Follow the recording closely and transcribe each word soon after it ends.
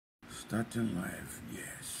Starting life,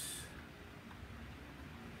 yes.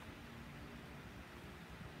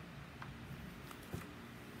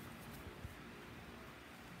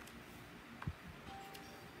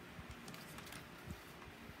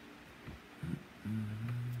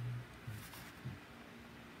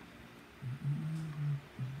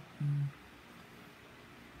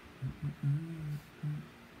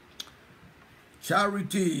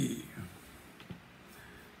 Charity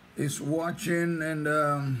is watching,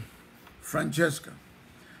 and Francesca.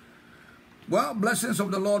 Well, blessings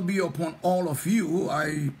of the Lord be upon all of you.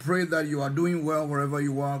 I pray that you are doing well wherever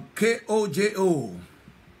you are. KOJO,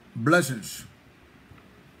 blessings.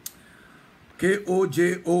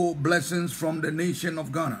 KOJO, blessings from the nation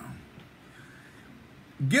of Ghana.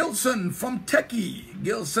 Gilson from Turkey.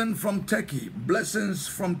 Gilson from Turkey. Blessings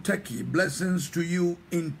from Turkey. Blessings to you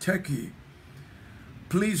in Turkey.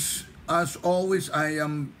 Please, as always, I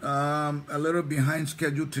am a little behind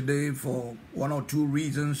schedule today for one or two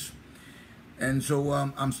reasons. And so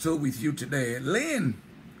I'm still with you today. Lynn,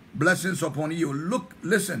 blessings upon you. Look,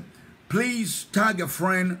 listen, please tag a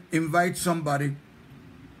friend, invite somebody,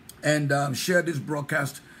 and share this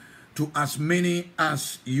broadcast to as many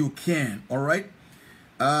as you can, all right?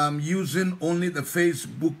 Using only the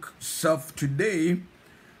Facebook stuff today.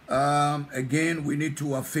 Again, we need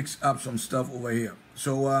to fix up some stuff over here.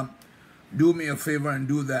 So do me a favor and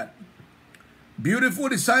do that. Beautiful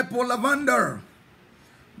disciple Lavender,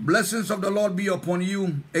 blessings of the Lord be upon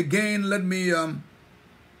you. Again, let me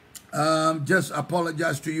just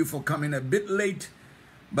apologize to you for coming a bit late,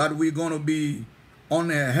 but we're going to be on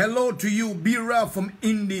air. Hello to you, Bira from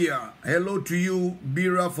India. Hello to you,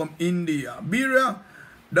 Bira from India. Bira,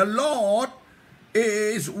 the Lord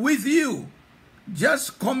is with you.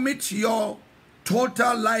 Just commit your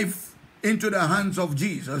total life into the hands of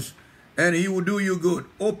Jesus, and he will do you good.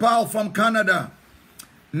 Opal from Canada.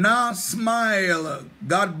 Now smile.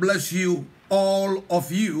 God bless you, all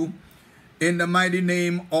of you, in the mighty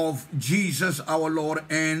name of Jesus, our Lord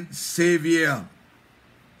and Savior.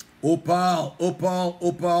 Opal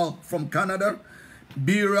from Canada.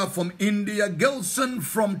 Bira from India. Gilson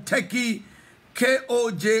from Turkey.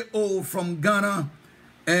 KOJO from Ghana.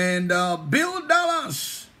 And Bill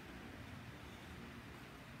Dallas.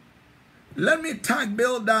 Let me tag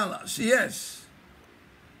Bill Dallas. Yes.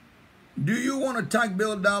 Do you want to tag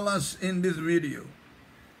Bill Dallas in this video?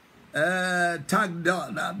 Tag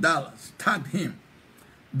Dallas. Tag him.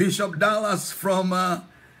 Bishop Dallas from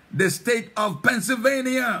the state of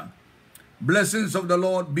Pennsylvania. Blessings of the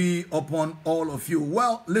Lord be upon all of you.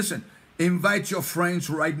 Well, listen. Invite your friends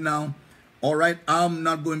right now. All right. I'm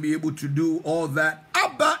not going to be able to do all that.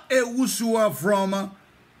 Abba Ewusua from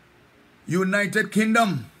United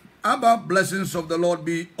Kingdom. Abba, blessings of the Lord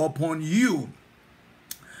be upon you.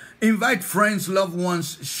 Invite friends, loved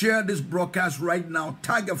ones. Share this broadcast right now.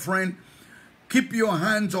 Tag a friend. Keep your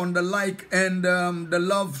hands on the like and the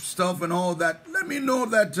love stuff and all that. Let me know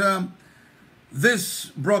that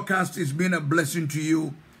this broadcast is being a blessing to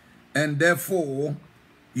you, and therefore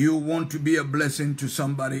you want to be a blessing to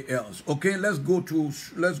somebody else. Okay, let's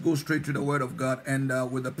go straight to the Word of God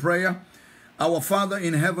and with a prayer. Our Father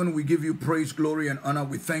in heaven, we give you praise, glory, and honor.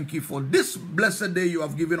 We thank you for this blessed day you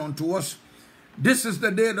have given unto us. This is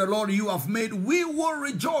the day the Lord you have made. We will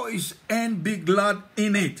rejoice and be glad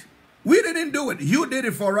in it. We didn't do it. You did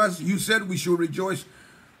it for us. You said we should rejoice.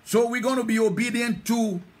 So we're going to be obedient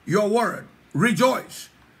to your word. Rejoice.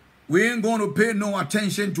 We ain't going to pay no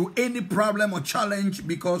attention to any problem or challenge,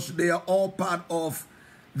 because they are all part of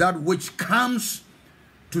that which comes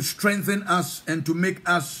to strengthen us and to make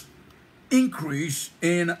us increase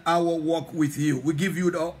in our walk with you. We give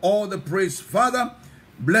you all the praise. Father,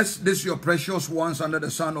 bless this your precious ones under the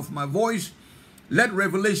sound of my voice. Let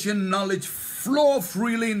revelation knowledge flow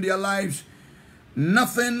freely in their lives.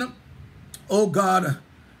 Nothing, oh God,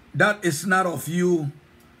 that is not of you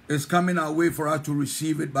is coming our way for us to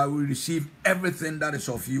receive it, but we receive everything that is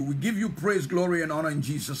of you. We give you praise, glory, and honor in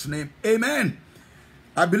Jesus' name. Amen.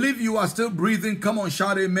 I believe you are still breathing. Come on,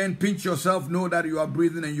 shout amen. Pinch yourself. Know that you are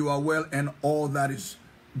breathing and you are well, and all that is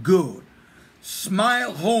good.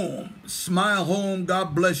 Smile home. Smile home.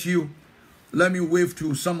 God bless you. Let me wave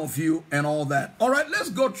to some of you and all that. All right, let's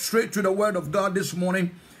go straight to the Word of God this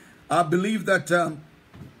morning. I believe that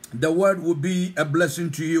the Word will be a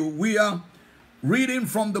blessing to you. We are reading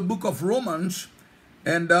from the book of Romans.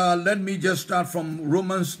 And let me just start from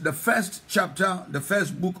Romans, the first chapter, the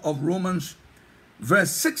first book of Romans,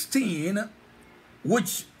 verse 16,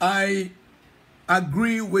 which I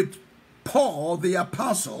agree with Paul the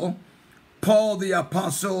apostle,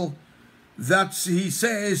 that he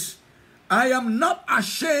says, I am not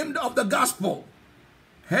ashamed of the gospel.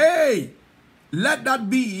 Hey, Today, let that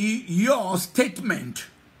be your statement.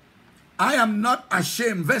 I am not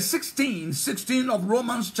ashamed. Verse 16 of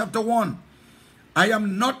Romans chapter 1. I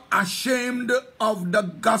am not ashamed of the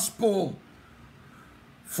gospel,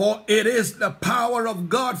 for it is the power of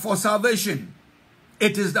God for salvation.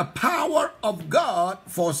 It is the power of God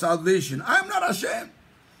for salvation. I am not ashamed.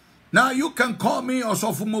 Now you can call me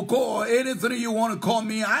Osofumoko or anything you want to call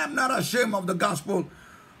me. I am not ashamed of the gospel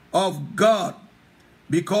of God,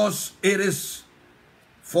 because it is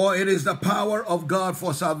the power of God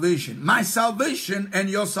for salvation. My salvation and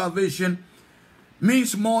your salvation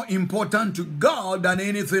means more important to God than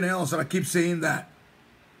anything else. I keep saying that.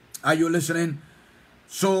 Are you listening?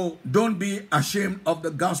 So don't be ashamed of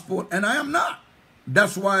the gospel, and I am not.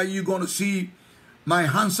 That's why you're going to see my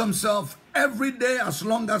handsome self every day. As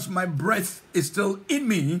long as my breath is still in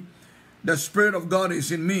me, the Spirit of God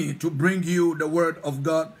is in me to bring you the word of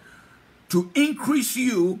God, to increase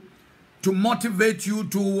you, to motivate you,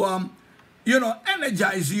 to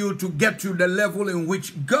energize you to get to the level in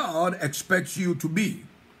which God expects you to be.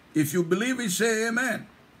 If you believe it, say amen.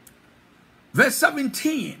 Verse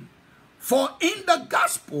 17. For in the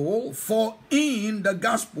gospel,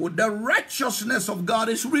 the righteousness of God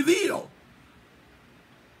is revealed.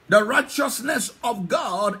 The righteousness of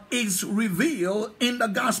God is revealed in the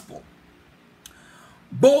gospel,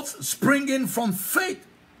 both springing from faith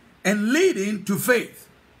and leading to faith.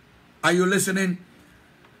 Are you listening?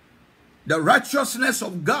 The righteousness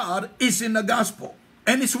of God is in the gospel,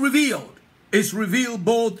 and it's revealed. It's revealed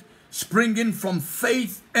both springing from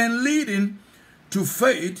faith and leading to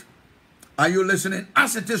faith. Are you listening?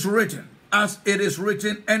 As it is written,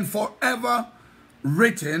 and forever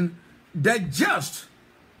written, the just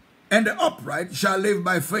and the upright shall live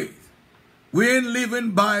by faith. We ain't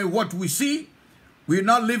living by what we see. We're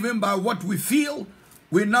not living by what we feel.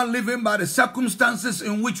 We're not living by the circumstances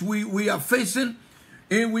in which we are facing.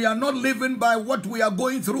 And we are not living by what we are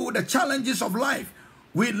going through, the challenges of life.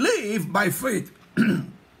 We live by faith.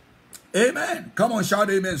 Amen. Come on, shout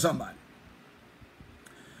amen, somebody.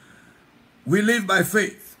 We live by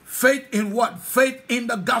faith. Faith in what? Faith in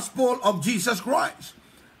the gospel of Jesus Christ.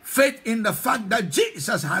 Faith in the fact that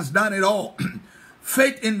Jesus has done it all.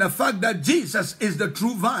 Faith in the fact that Jesus is the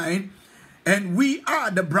true vine and we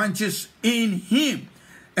are the branches in him.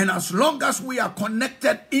 And as long as we are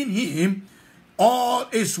connected in him, all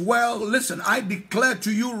is well. Listen, I declare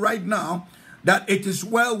to you right now that it is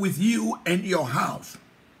well with you and your house.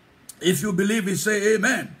 If you believe it, say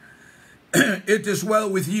amen. It is well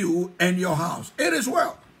with you and your house. It is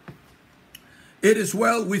well. It is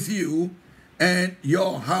well with you and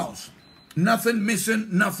your house. Nothing missing,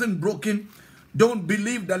 nothing broken. Don't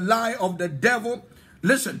believe the lie of the devil.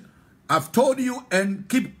 Listen, I've told you and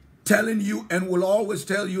keep telling you and will always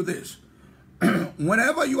tell you this.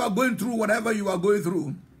 Whenever you are going through whatever you are going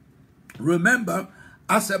through, remember,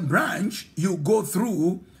 as a branch, you go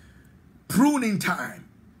through pruning time.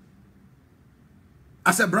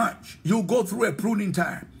 As a branch, you go through a pruning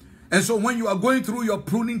time. And so when you are going through your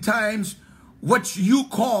pruning times, what you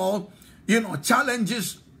call,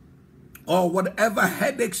 challenges or whatever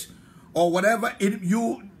headaches or whatever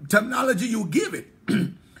terminology you give it,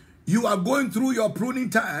 you are going through your pruning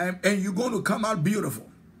time and you're going to come out beautiful.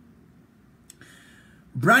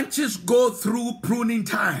 Branches go through pruning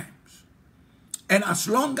times. And as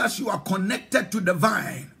long as you are connected to the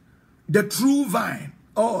vine, the true vine,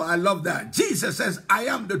 oh, I love that. Jesus says, I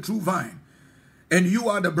am the true vine, and you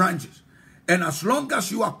are the branches. And as long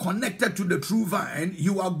as you are connected to the true vine,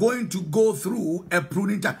 you are going to go through a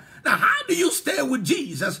pruning time. Now, how do you stay with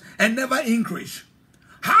Jesus and never increase?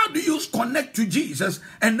 How do you connect to Jesus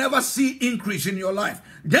and never see increase in your life?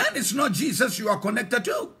 Then it's not Jesus you are connected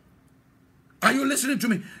to. Are you listening to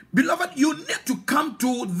me? Beloved, you need to come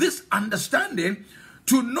to this understanding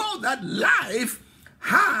to know that life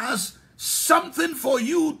has something for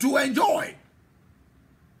you to enjoy.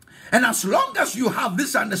 And as long as you have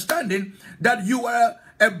this understanding that you are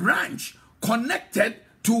a branch connected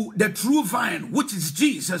to the true vine, which is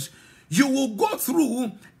Jesus, you will go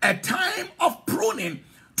through a time of pruning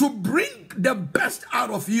to bring the best out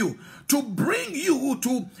of you, to bring you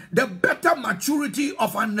to the better maturity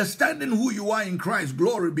of understanding who you are in Christ.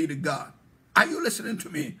 Glory be to God. Are you listening to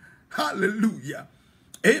me? Hallelujah.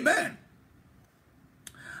 Amen.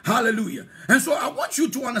 Hallelujah. And so I want you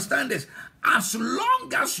to understand this. As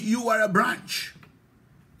long as you are a branch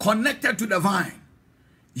connected to the vine,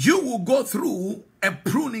 you will go through a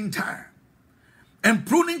pruning time. And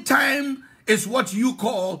pruning time is what you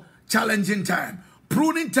call challenging time.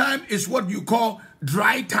 Pruning time is what you call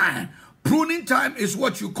dry time. Pruning time is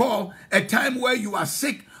what you call a time where you are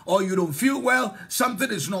sick, or you don't feel well, something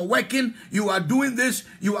is not working, you are doing this,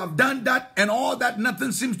 you have done that, and all that,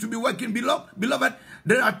 nothing seems to be working. Beloved,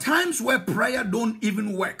 there are times where prayer don't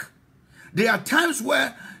even work. There are times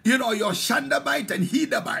where, you know, your shandabite and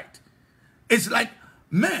hidabite. It's like,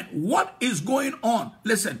 man, what is going on?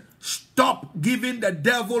 Listen, stop giving the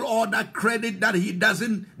devil all that credit that he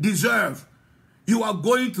doesn't deserve. You are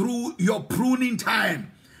going through your pruning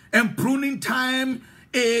time. And pruning time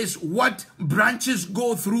is what branches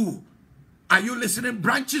go through. Are you listening?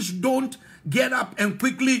 Branches don't get up and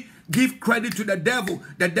quickly give credit to the devil.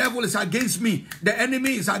 The devil is against me. The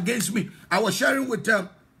enemy is against me. I was sharing with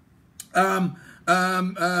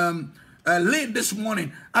Lynn this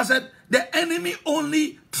morning. I said, the enemy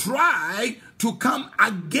only try to come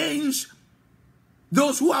against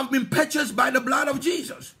those who have been purchased by the blood of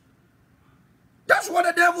Jesus. That's what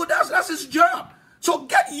the devil does. That's his job. So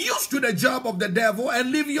get used to the job of the devil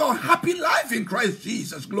and live your happy life in Christ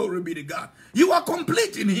Jesus. Glory be to God. You are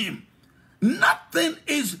complete in him. Nothing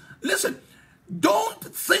is, listen, don't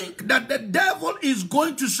think that the devil is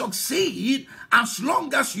going to succeed as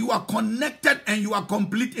long as you are connected and you are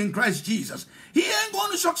complete in Christ Jesus. He ain't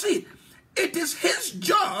going to succeed. It is his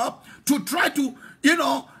job to try to, you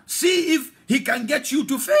know, see if he can get you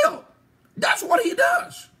to fail. That's what he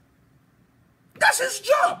does. That's his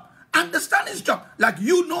job. Understand his job. Like,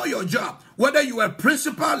 you know your job. Whether you are a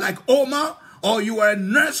principal like Omar, or you are a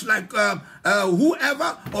nurse like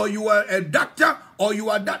whoever, or you are a doctor, or you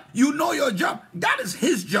are that. You know your job. That is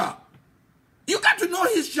his job. You got to know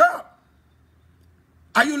his job.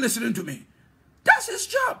 Are you listening to me? That's his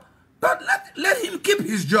job. But let him keep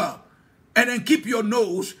his job. And then keep your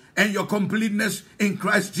nose and your completeness in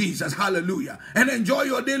Christ Jesus. Hallelujah. And enjoy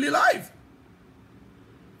your daily life.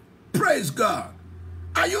 Praise God.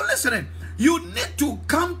 Are you listening? You need to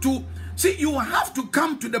come to, see, you have to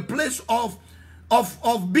come to the place of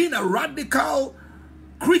being a radical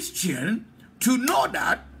Christian to know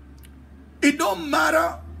that it don't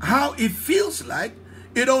matter how it feels like,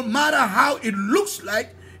 it don't matter how it looks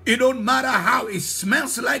like, it don't matter how it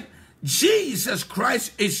smells like. Jesus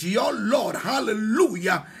Christ is your Lord.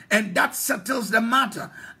 Hallelujah. And that settles the matter.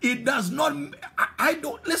 It does not, I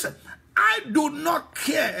do not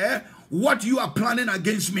care what you are planning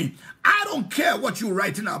against me. I don't care what you're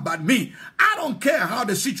writing about me. I don't care how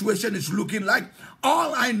the situation is looking like.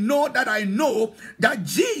 All I know that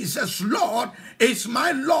Jesus, Lord, is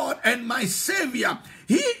my Lord and my Savior.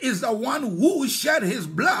 He is the one who shed his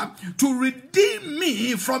blood to redeem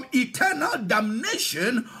me from eternal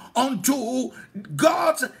damnation unto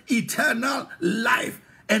God's eternal life.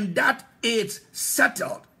 And that is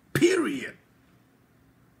settled. Period.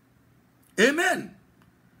 Amen.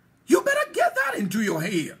 You better get that into your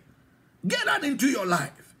head. Get that into your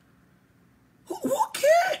life. Who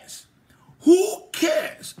cares? Who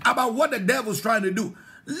cares about what the devil's trying to do?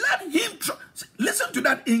 Let him try. Listen to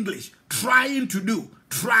that English. Trying to do.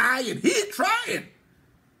 Try it. He's trying.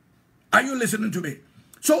 Are you listening to me?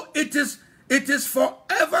 So it is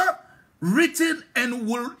forever written, and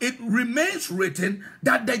it remains written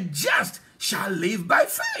that the just shall live by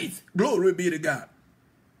faith. Glory be to God.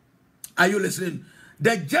 Are you listening?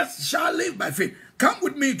 The just shall live by faith. Come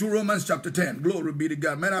with me to Romans chapter 10. Glory be to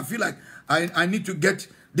God. Man, I feel like I need to get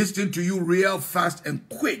this thing to you real fast and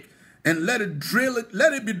quick, and let it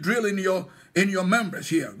be drilled in your members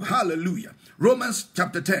here. Hallelujah. Romans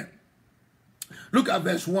chapter 10. Look at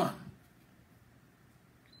verse 1.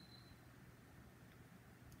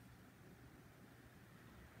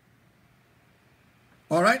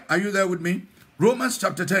 All right, are you there with me? Romans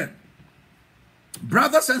chapter 10.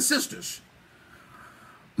 Brothers and sisters,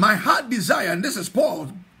 my heart desire, and this is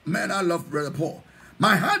Paul. Man, I love Brother Paul.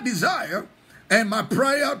 My heart desire and my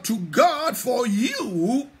prayer to God for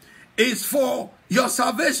you is for your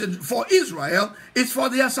salvation. For Israel, is for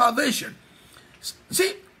their salvation.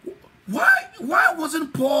 See, why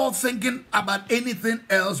wasn't Paul thinking about anything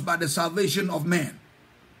else but the salvation of man?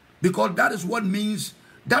 Because that is what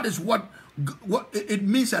it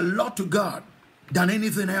means a lot to God than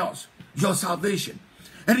anything else. Your salvation.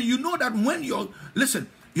 And you know that when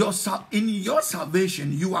in your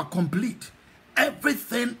salvation, you are complete.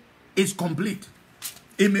 Everything is complete.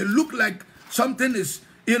 It may look like something is,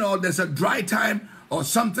 there's a dry time, or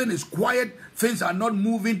something is quiet, things are not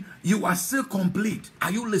moving. You are still complete.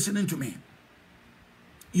 Are you listening to me?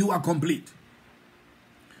 You are complete.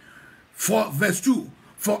 For verse 2,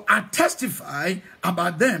 for I testify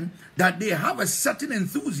about them that they have a certain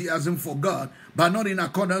enthusiasm for God, but not in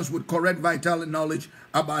accordance with correct vital knowledge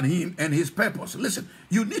about him and his purpose. Listen,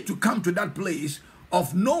 you need to come to that place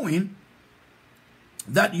of knowing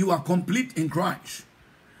that you are complete in Christ.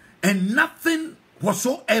 And nothing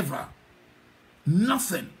whatsoever,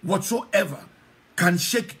 nothing whatsoever can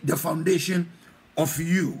shake the foundation of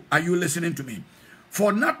you. Are you listening to me?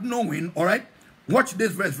 For not knowing, all right, watch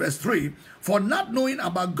this verse 3. For not knowing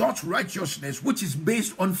about God's righteousness, which is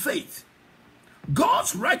based on faith.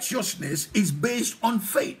 God's righteousness is based on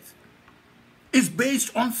faith. It's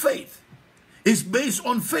based on faith. It's based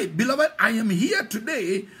on faith. Beloved, I am here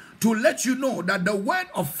today to let you know that the word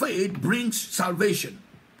of faith brings salvation.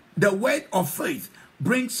 The word of faith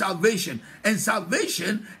brings salvation. And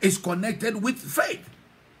salvation is connected with faith.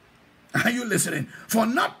 Are you listening? For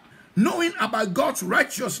not knowing about God's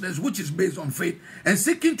righteousness, which is based on faith, and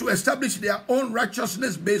seeking to establish their own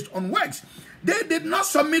righteousness based on works, they did not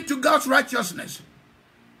submit to God's righteousness.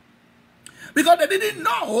 Because they didn't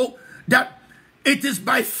know that it is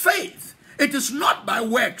by faith. It is not by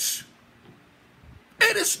works.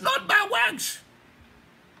 It is not by works.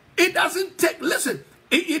 It doesn't take, listen,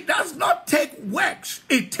 it does not take works.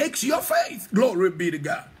 It takes your faith. Glory be to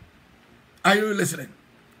God. Are you listening?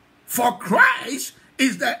 For Christ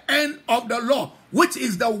is the end of the law, which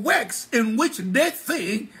is the works in which they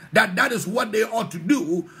think that that is what they ought to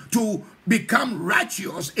do to become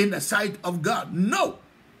righteous in the sight of God. No.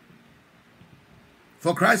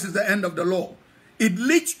 For Christ is the end of the law. It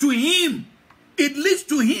leads to him. It leads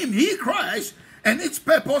to him, he Christ, and its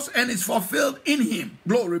purpose, and is fulfilled in him.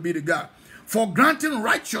 Glory be to God. For granting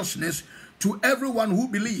righteousness to everyone who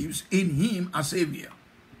believes in him as Savior.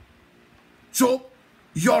 So,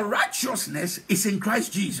 your righteousness is in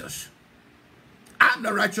Christ Jesus. I'm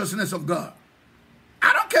the righteousness of God.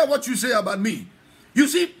 I don't care what you say about me. You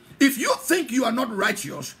see, if you think you are not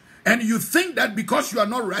righteous, and you think that because you are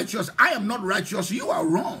not righteous, I am not righteous, you are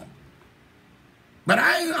wrong. But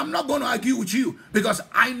I'm not going to argue with you, because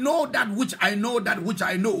I know that which I know, that which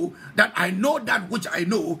I know, that I know that which I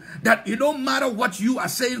know, that it don't matter what you are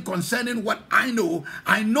saying concerning what I know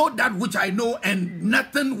that which I know, and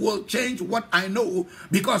nothing will change what I know,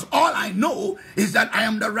 because all I know is that I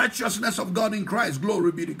am the righteousness of God in Christ.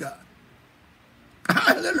 Glory be to God.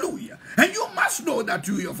 Hallelujah. And you must know that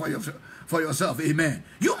too for yourself. Amen.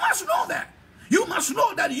 You must know that. You must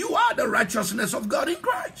know that you are the righteousness of God in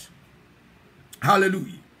Christ.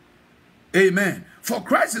 Hallelujah. Amen. For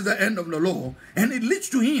Christ is the end of the law, and it leads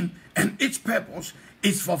to him, and its purpose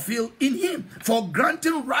is fulfilled in him. For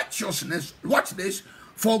granting righteousness, watch this,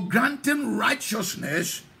 for granting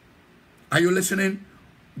righteousness, are you listening?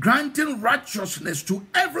 Granting righteousness to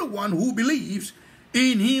everyone who believes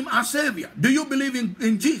in him as Savior. Do you believe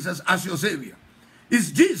in Jesus as your Savior?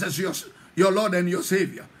 Is Jesus your Lord and your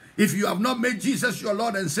Savior? If you have not made Jesus your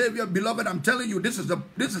Lord and Savior, beloved, I'm telling you, this is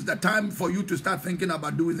the time for you to start thinking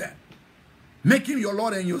about doing that. Make him your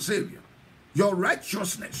Lord and your Savior. Your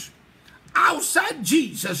righteousness. Outside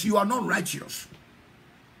Jesus, you are not righteous.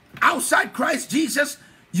 Outside Christ Jesus,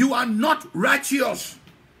 you are not righteous.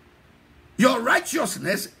 Your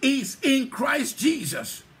righteousness is in Christ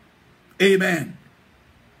Jesus. Amen.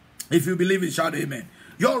 If you believe it, shout amen.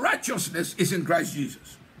 Your righteousness is in Christ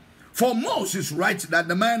Jesus. For Moses writes that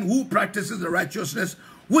the man who practices the righteousness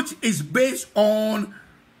which is based on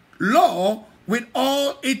law with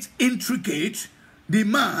all its intricate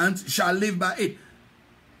demands shall live by it.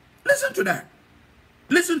 Listen to that.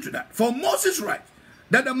 Listen to that. For Moses writes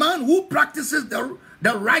that the man who practices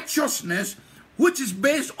the righteousness which is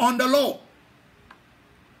based on the law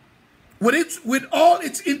with all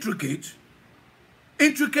its intricate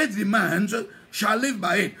demands shall live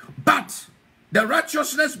by it. But the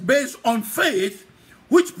righteousness based on faith,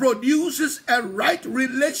 which produces a right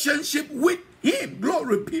relationship with him,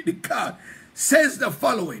 glory be to God, says the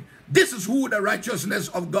following. This is who the righteousness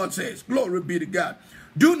of God says. Glory be to God.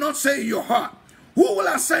 Do not say in your heart, who will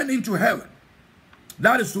ascend into heaven?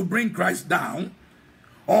 That is to bring Christ down.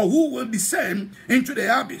 Or who will descend into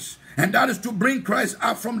the abyss? And that is to bring Christ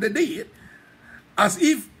up from the dead. As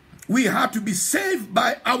if we have to be saved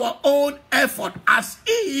by our own effort. As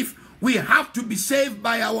if we have to be saved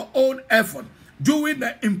by our own effort, doing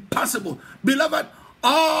the impossible. Beloved,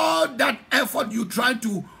 all that effort you try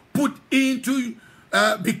to put into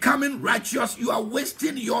becoming righteous, you are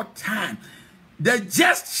wasting your time. The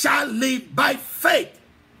just shall live by faith.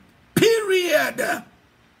 Period.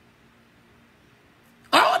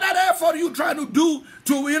 All that effort you try to do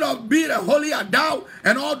to, be the holy adult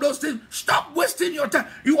and all those things, stop wasting your time.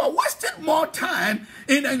 You are wasting more time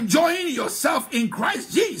in enjoying yourself in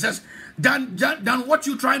Christ Jesus than what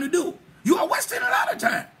you're trying to do. You are wasting a lot of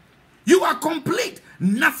time. You are complete.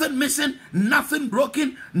 Nothing missing, nothing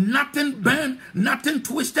broken, nothing bent, nothing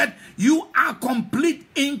twisted. You are complete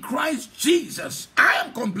in Christ Jesus. I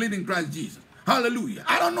am complete in Christ Jesus. Hallelujah.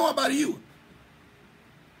 I don't know about you.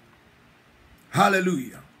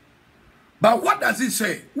 Hallelujah. But what does it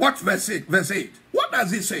say? What verse 8? Verse 8. What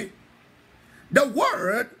does it say? The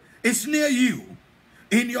word is near you,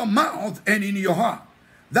 in your mouth and in your heart.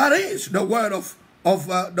 That is the word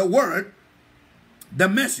the word, the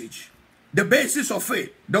message, the basis of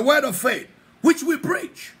faith, the word of faith, which we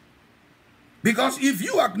preach. Because if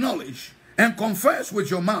you acknowledge and confess with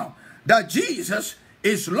your mouth that Jesus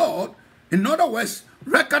is Lord, in other words,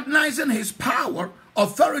 recognizing his power,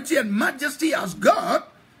 authority, and majesty as God,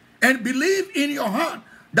 and believe in your heart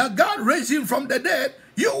that God raised him from the dead,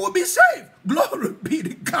 you will be saved. Glory be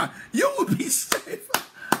to God. You will be saved.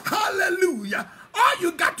 Hallelujah. All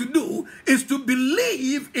you got to do is to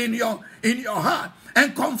believe in your heart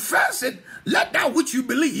and confess it. Let that which you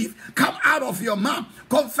believe come out of your mouth.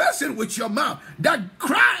 Confess it with your mouth that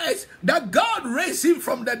Christ, that God raised him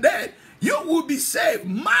from the dead. You will be saved.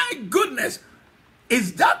 My goodness.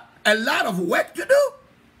 Is that a lot of work to do?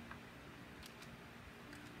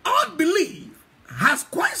 Unbelief has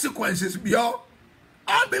consequences, y'all.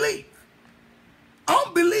 Unbelief.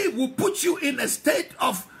 Unbelief will put you in a state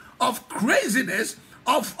of craziness,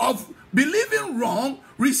 of believing wrong,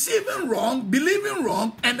 receiving wrong, believing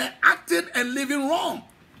wrong, and then acting and living wrong.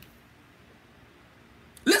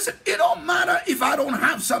 Listen, it don't matter if I don't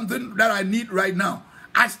have something that I need right now.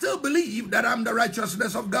 I still believe that I'm the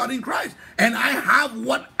righteousness of God in Christ, and I have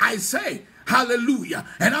what I say. Hallelujah.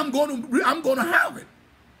 And I'm going to have it.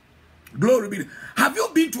 Glory be to God. Have you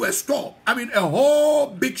been to a store? I mean, a whole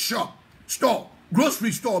big shop, store,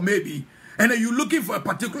 grocery store maybe, and then you're looking for a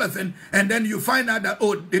particular thing, and then you find out that,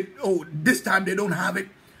 this time they don't have it.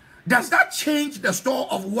 Does that change the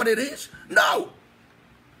store of what it is? No.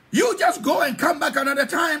 You just go and come back another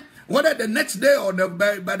time, whether the next day or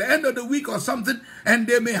by the end of the week or something, and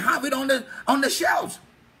they may have it on the shelves.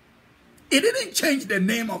 It didn't change the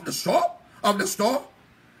name of the store,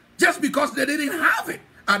 just because they didn't have it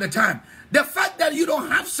at the time. The fact that you don't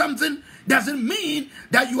have something doesn't mean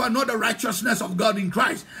that you are not the righteousness of God in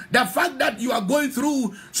Christ. The fact that you are going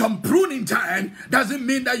through some pruning time doesn't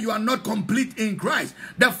mean that you are not complete in Christ.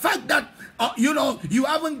 The fact that you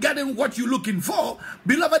haven't gotten what you're looking for,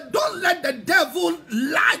 beloved, don't let the devil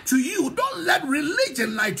lie to you. Don't let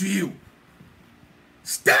religion lie to you.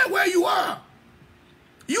 Stay where you are.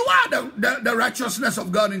 You are the righteousness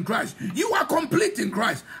of God in Christ. You are complete in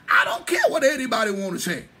Christ. I don't care what anybody want to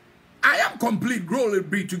say. I am complete. Glory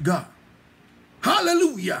be to God.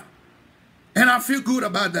 Hallelujah. And I feel good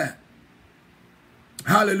about that.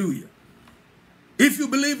 Hallelujah. If you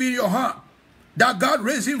believe in your heart that God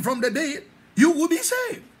raised him from the dead, you will be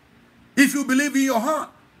saved. If you believe in your heart,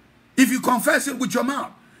 if you confess it with your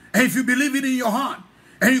mouth, and if you believe it in your heart,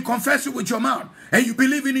 and you confess it with your mouth, and you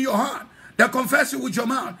believe it in your heart, that confess it with your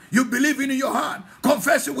mouth, you believe it in your heart,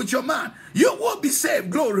 confess it with your mouth, you will be saved.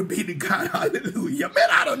 Glory be to God. Hallelujah. Man,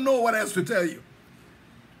 I don't know what else to tell you.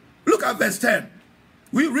 Look at verse 10.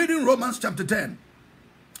 We're reading Romans chapter 10.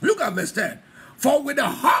 Look at verse 10. For with the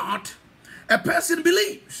heart, a person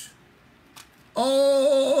believes.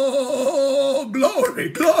 Oh, glory,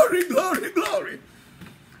 glory, glory, glory.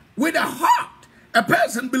 With the heart, a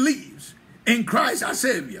person believes in Christ our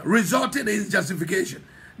Savior, resulting in his justification.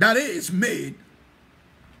 That is, made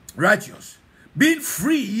righteous, being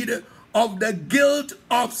freed of the guilt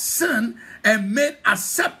of sin and made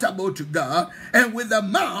acceptable to God. And with the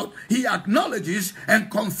mouth, he acknowledges and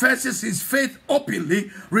confesses his faith openly,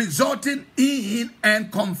 resulting in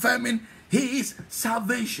and confirming his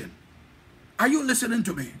salvation. Are you listening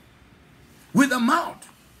to me? With the mouth,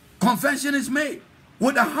 confession is made.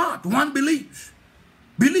 With the heart, one believes.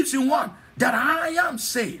 Believes in what? That I am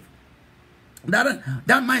saved.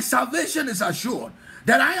 That my salvation is assured.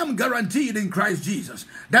 That I am guaranteed in Christ Jesus.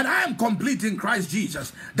 That I am complete in Christ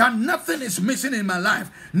Jesus. That nothing is missing in my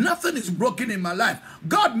life. Nothing is broken in my life.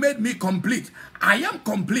 God made me complete. I am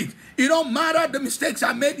complete. It don't matter the mistakes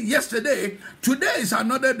I made yesterday. Today is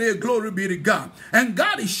another day. Glory be to God. And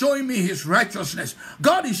God is showing me his righteousness.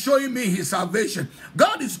 God is showing me his salvation.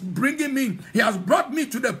 God is bringing me, he has brought me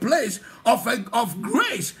to the place of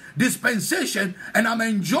grace, dispensation, and I'm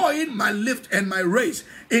enjoying my lift and my race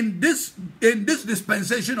in this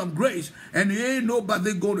dispensation of grace, and ain't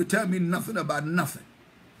nobody going to tell me nothing about nothing.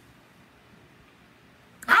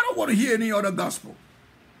 I don't want to hear any other gospel.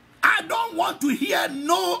 I don't want to hear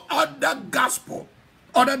no other gospel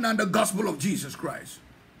other than the gospel of Jesus Christ.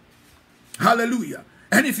 Hallelujah.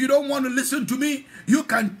 And if you don't want to listen to me, you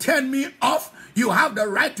can turn me off. You have the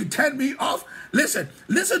right to turn me off. Listen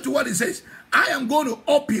to what it says. I am going to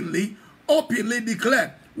openly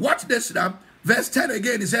declare. Watch this now. Verse 10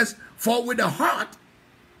 again, it says, for with the heart,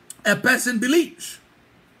 a person believes.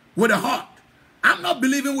 With the heart. I'm not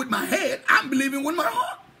believing with my head. I'm believing with my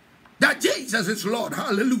heart that Jesus is Lord.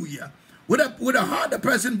 Hallelujah. With a heart, the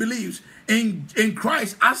person believes in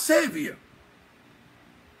Christ as Savior,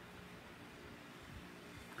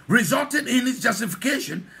 resulting in his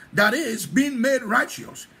justification, that is, being made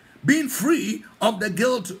righteous, being free of the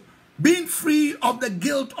guilt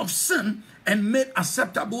of sin, and made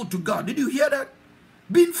acceptable to God. Did you hear that?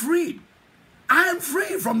 Being freed. I am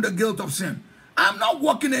free from the guilt of sin. I'm not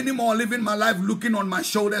walking anymore, living my life looking on my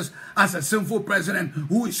shoulders as a sinful president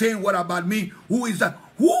who is saying what about me? Who is that?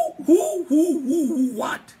 Who,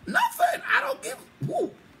 what? Nothing. I don't give.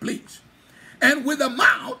 Who, please. And with the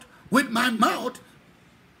mouth,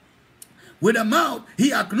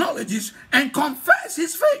 he acknowledges and confesses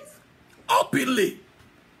his faith openly.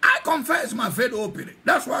 I confess my faith openly.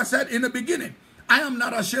 That's why I said in the beginning, I am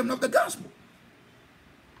not ashamed of the gospel.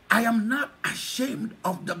 I am not ashamed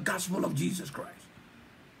of the gospel of Jesus Christ,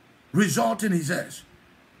 resulting, he says,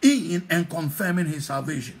 in and confirming his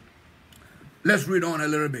salvation. Let's read on a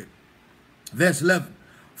little bit. Verse 11.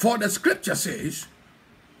 For the scripture says,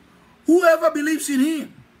 whoever believes in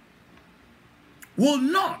him will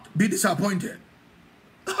not be disappointed.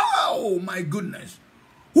 Oh my goodness.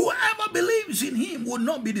 Whoever believes in him will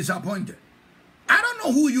not be disappointed. I don't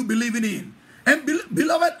know who you believe in. And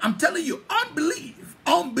beloved, I'm telling you, unbelief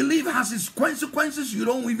has its consequences. You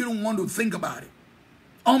don't even want to think about it.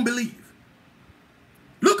 Unbelief.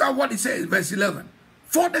 Look at what it says, verse 11.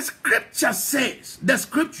 For the scripture says, the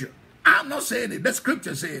scripture. I'm not saying it. The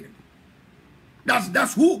scripture said it.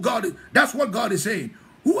 That's who God is. That's what God is saying.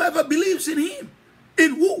 Whoever believes in him,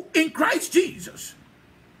 in who? In Christ Jesus,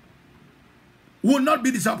 will not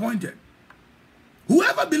be disappointed.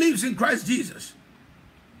 Whoever believes in Christ Jesus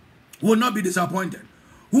will not be disappointed.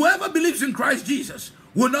 Whoever believes in Christ Jesus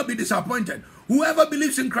will not be disappointed. Whoever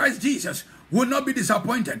believes in Christ Jesus will not be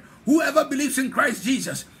disappointed. Whoever believes in Christ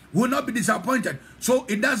Jesus will not be disappointed. So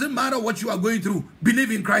it doesn't matter what you are going through.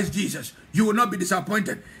 Believe in Christ Jesus. You will not be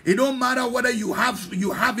disappointed. It don't matter whether you have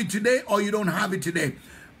it today or you don't have it today.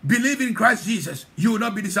 Believe in Christ Jesus. You will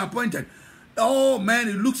not be disappointed. Oh man,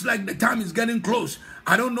 it looks like the time is getting close.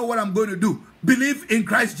 I don't know what I'm going to do. Believe in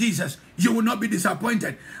Christ Jesus. You will not be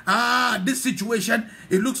disappointed. This situation,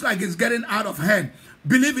 it looks like it's getting out of hand.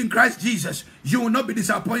 Believe in Christ Jesus. You will not be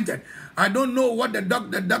disappointed. I don't know what the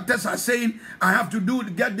doctors are saying I have to do to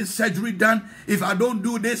get this surgery done. If I don't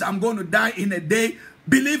do this, I'm going to die in a day.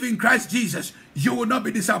 Believe in Christ Jesus. You will not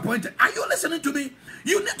be disappointed. Are you listening to me?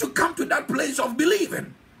 You need to come to that place of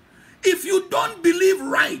believing. If you don't believe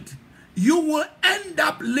right, you will end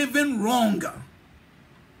up living wrong.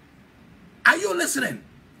 Are you listening?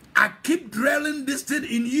 I keep drilling this thing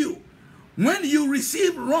in you. When you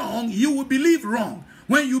receive wrong, you will believe wrong.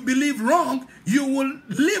 When you believe wrong, you will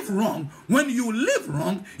live wrong. When you live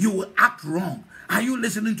wrong, you will act wrong. Are you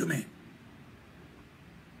listening to me?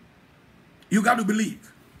 You got to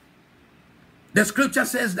believe. The scripture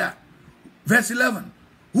says that. Verse 11.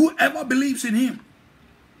 Whoever believes in him.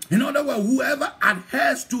 In other words, whoever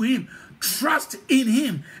adheres to him, trusts in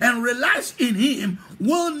him, and relies in him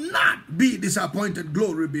will not be disappointed.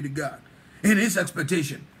 Glory be to God. In his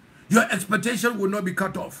expectation. Your expectation will not be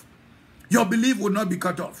cut off. Your belief will not be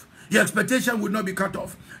cut off. Your expectation will not be cut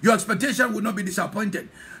off. Your expectation will not be disappointed.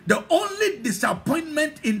 The only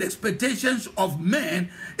disappointment in the expectations of men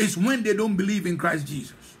is when they don't believe in Christ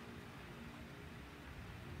Jesus.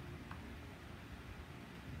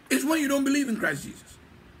 It's when you don't believe in Christ Jesus.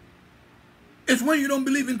 It's when you don't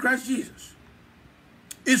believe in Christ Jesus.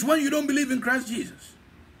 It's when you don't believe in Christ Jesus.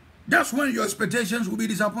 That's when your expectations will be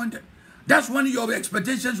disappointed. That's when your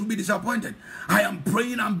expectations will be disappointed. I am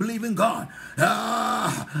praying, I'm believing God.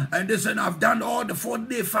 And listen, I've done all the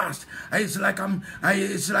 4-day fast. It's like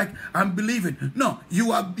I'm believing. No,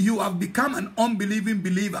 you have become an unbelieving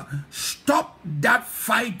believer. Stop that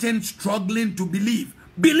fighting, struggling to believe.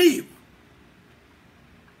 Believe.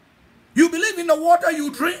 You believe in the water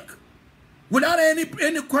you drink without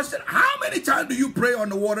any question. How many times do you pray on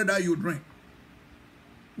the water that you drink?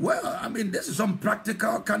 Well, I mean, this is some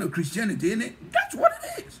practical kind of Christianity, isn't it? That's what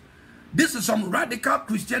it is. This is some radical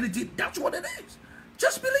Christianity. That's what it is.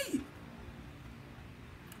 Just believe.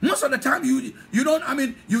 Most of the time, you don't. I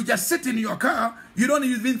mean, you just sit in your car. You don't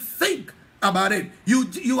even think about it.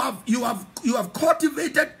 You have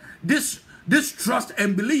cultivated this trust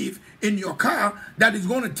and belief in your car that is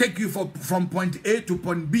going to take you from point A to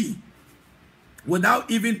point B, without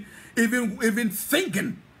even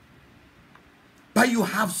thinking. But you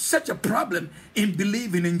have such a problem in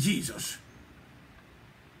believing in Jesus.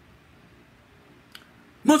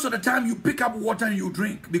 Most of the time you pick up water and you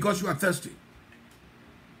drink because you are thirsty.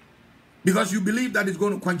 Because you believe that it's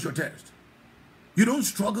going to quench your thirst. You don't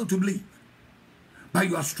struggle to believe, but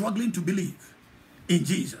you are struggling to believe in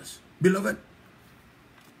Jesus. Beloved,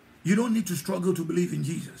 you don't need to struggle to believe in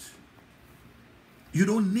Jesus. You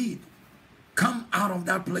don't need. Come out of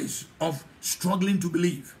that place of struggling to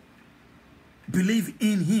believe. Believe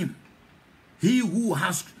in him. He who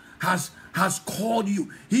has called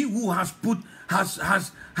you. He who has put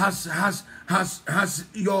has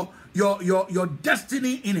your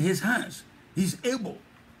destiny in his hands. He's able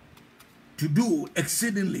to do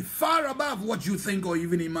exceedingly far above what you think or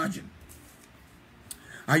even imagine.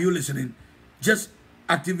 Are you listening? Just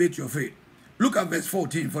activate your faith. Look at verse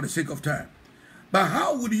 14 for the sake of time. But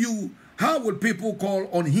how would people call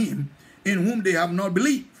on him in whom they have not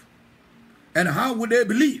believed? And how would they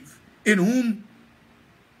believe in whom?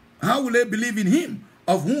 How will they believe in him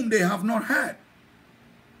of whom they have not heard?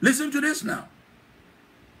 Listen to this now.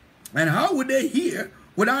 And how would they hear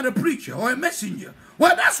without a preacher or a messenger?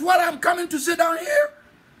 Well, that's what I'm coming to sit down here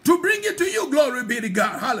to bring it to you. Glory be to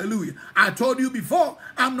God. Hallelujah. I told you before,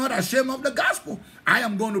 I'm not ashamed of the gospel. I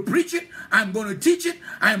am going to preach it. I'm going to teach it.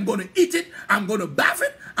 I am going to eat it. I'm going to bath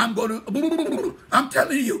it. I'm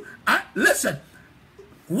telling you. Listen,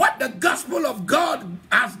 what the gospel of God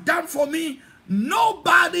has done for me,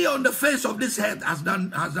 nobody on the face of this earth has done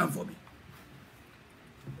for me.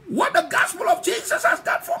 What the gospel of Jesus has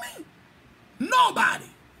done for me, nobody.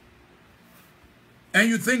 And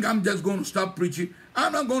you think I'm just going to stop preaching?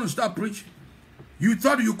 I'm not going to stop preaching. You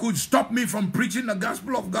thought you could stop me from preaching the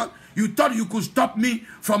gospel of God? You thought you could stop me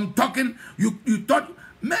from talking? You thought,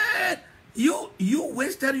 man, you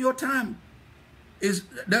wasted your time.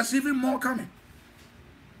 There's even more coming.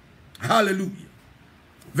 Hallelujah.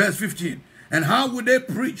 Verse 15. And how would they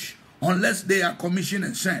preach unless they are commissioned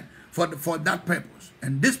and sent for that purpose?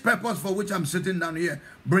 And this purpose for which I'm sitting down here,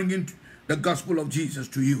 bringing the gospel of Jesus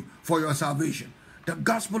to you for your salvation. The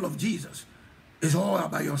gospel of Jesus is all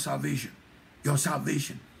about your salvation. Your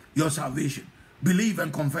salvation. Your salvation. Believe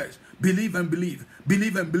and confess. Believe and believe.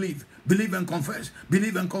 Believe and believe. Believe and confess.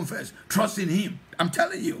 Believe and confess. Trust in him. I'm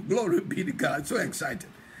telling you. Glory be to God. So excited.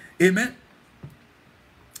 Amen.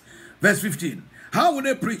 Verse 15. How will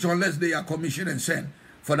they preach unless they are commissioned and sent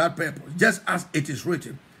for that purpose? Just as it is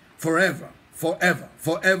written. Forever. Forever.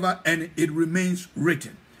 Forever. And it remains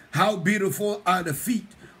written. How beautiful are the feet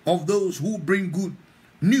of those who bring good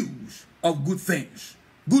news of good things.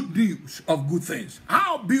 Good news of good things.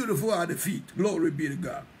 How beautiful are the feet. Glory be to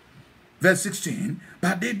God. Verse 16.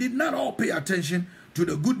 But they did not all pay attention to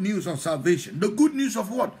the good news of salvation. The good news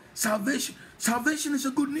of what? Salvation. Salvation is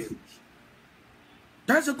a good news.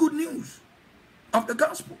 That's the good news of the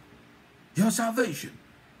gospel. Your salvation.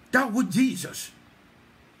 That what Jesus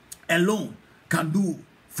alone can do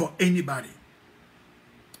for anybody.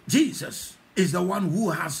 Jesus is the one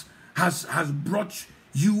who has brought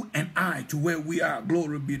you and I to where we are.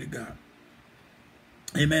 Glory be to God.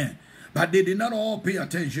 Amen. But they did not all pay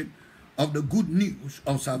attention of the good news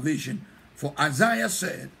of salvation. For Isaiah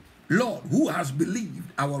said, Lord, who has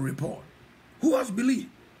believed our report? Who has believed?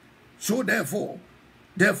 So therefore,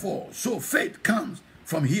 so faith comes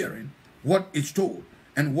from hearing what is told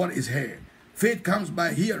and what is heard. Faith comes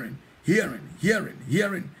by hearing what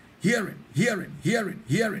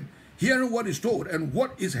is told, and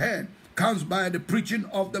what is heard comes by the preaching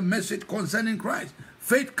of the message concerning Christ.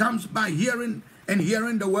 Faith comes by hearing and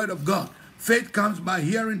hearing the word of God. Faith comes by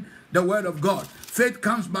hearing the word of God. Faith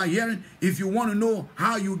comes by hearing. If you want to know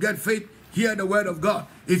how you get faith, hear the word of God.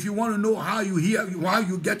 If you want to know how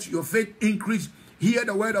you get your faith increase, hear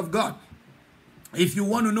the word of God. If you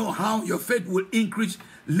want to know how your faith will increase,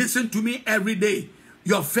 listen to me every day.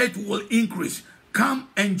 Your faith will increase. Come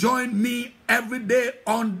and join me every day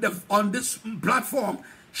on this platform.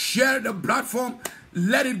 Share the platform.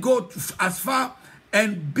 Let it go as far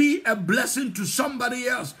and be a blessing to somebody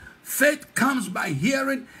else. Faith comes by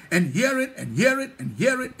hearing and hearing and hearing and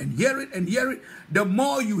hearing and hearing and hearing. The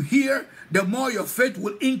more you hear, the more your faith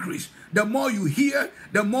will increase. The more you hear,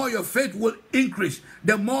 the more your faith will increase.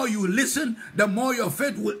 The more you listen, the more your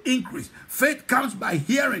faith will increase. Faith comes by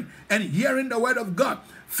hearing and hearing the word of God.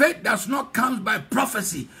 Faith does not come by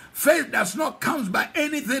prophecy. Faith does not come by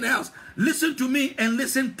anything else. Listen to me and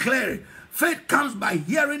listen clearly. Faith comes by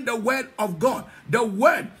hearing the word of God. The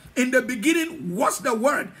word, in the beginning was the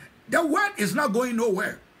word. The word is not going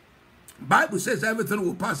nowhere. Bible says everything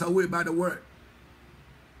will pass away by the word.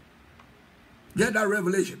 Get that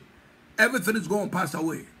revelation. Everything is going to pass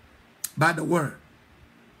away by the word.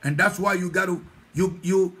 And that's why you got to,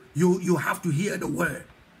 you have to hear the word.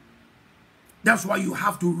 That's why you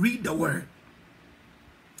have to read the word.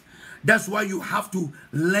 That's why you have to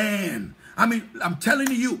learn. I mean, I'm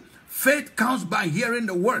telling you, Faith comes by hearing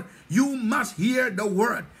the word. You must hear the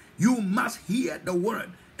word. You must hear the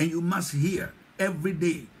word. And you must hear every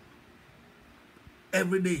day.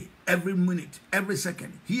 Every day, every minute, every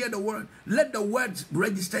second. Hear the word. Let the words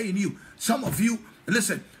register in you. Some of you,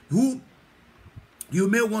 listen, who you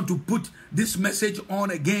may want to put this message on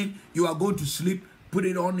again. You are going to sleep. Put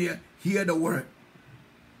it on here. Hear the word.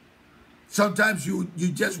 Sometimes you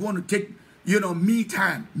just want to take,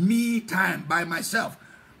 me time by myself.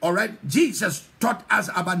 All right. Jesus taught us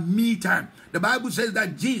about me time. The Bible says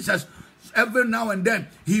that Jesus, every now and then,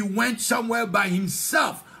 he went somewhere by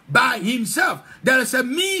himself. By himself. There is a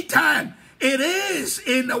me time. It is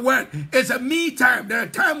in the word. It's a me time. There are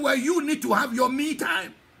times where you need to have your me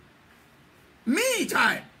time. Me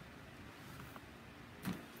time.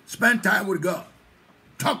 Spend time with God.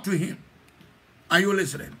 Talk to him. Are you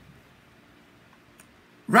listening?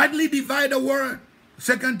 Rightly divide the word.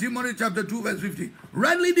 2 Timothy chapter 2 verse 15.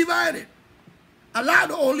 Rightly divide it. Allow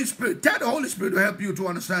the Holy Spirit. Tell the Holy Spirit to help you to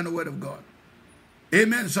understand the word of God.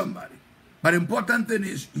 Amen, somebody. But the important thing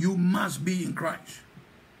is you must be in Christ.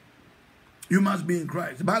 You must be in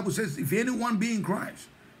Christ. The Bible says if anyone be in Christ,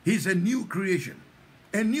 he's a new creation,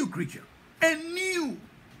 a new creature, a new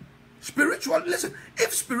spiritual. Listen,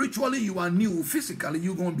 if spiritually you are new, physically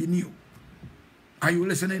you're going to be new. Are you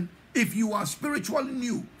listening? If you are spiritually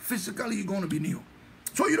new, physically you're going to be new.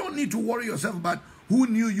 So you don't need to worry yourself about who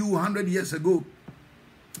knew you 100 years ago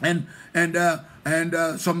and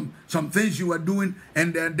some things you are doing,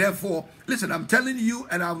 and therefore, listen, I'm telling you,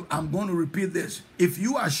 and I'm going to repeat this. If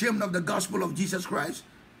you are ashamed of the gospel of Jesus Christ,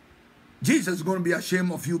 Jesus is going to be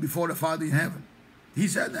ashamed of you before the Father in heaven. He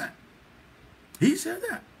said that. He said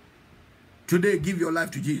that. Today, give your life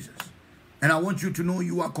to Jesus. And I want you to know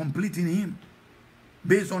you are complete in him.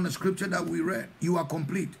 Based on the scripture that we read, you are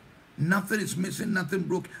complete. Nothing is missing, nothing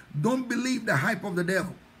broken. Don't believe the hype of the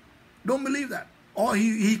devil. Don't believe that. Or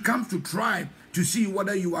he comes to try to see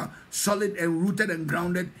whether you are solid and rooted and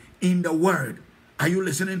grounded in the word. Are you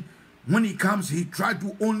listening? When he comes, he comes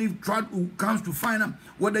to find out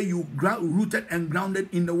whether you rooted and grounded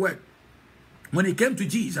in the word. When he came to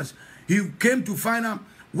Jesus, he came to find out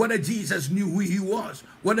whether Jesus knew who he was,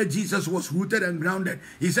 whether Jesus was rooted and grounded.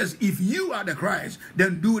 He says, if you are the Christ,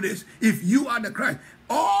 then do this. If you are the Christ,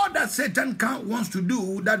 all that Satan wants to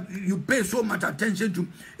do, that you pay so much attention to,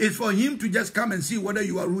 is for him to just come and see whether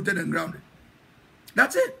you are rooted and grounded.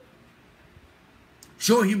 That's it.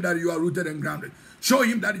 Show him that you are rooted and grounded. Show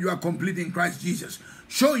him that you are complete in Christ Jesus.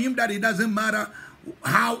 Show him that it doesn't matter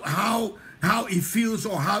how it feels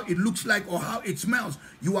or how it looks like or how it smells.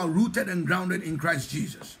 You are rooted and grounded in Christ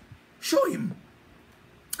Jesus. Show him.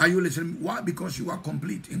 Are you listening? Why? Because you are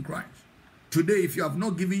complete in Christ. Today, if you have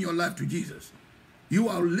not given your life to Jesus, you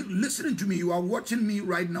are listening to me. You are watching me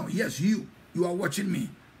right now. Yes, you are watching me.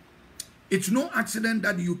 It's no accident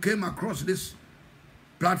that you came across this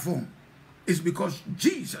platform. It's because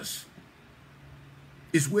Jesus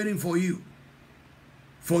is waiting for you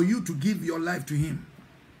to give your life to him.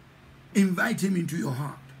 Invite him into your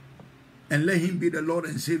heart and let him be the Lord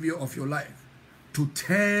and Savior of your life, to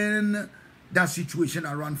turn that situation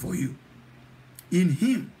around for you. In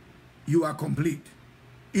him, you are complete.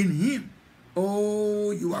 In him,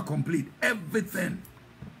 oh, you are complete. Everything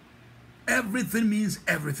means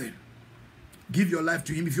everything. Give your life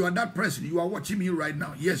to him. If you are that person, you are watching me right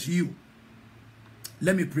now. Yes, you.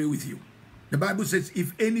 Let me pray with you. The Bible says,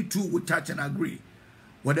 if any two would touch and agree,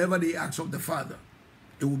 whatever they ask of the Father,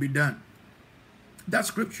 it will be done. That's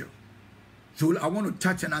scripture. So I want to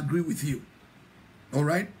touch and agree with you. All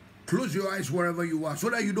right? Close your eyes wherever you are so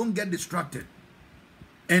that you don't get distracted.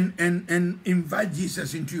 And invite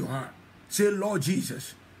Jesus into your heart. Say, Lord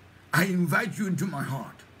Jesus, I invite you into my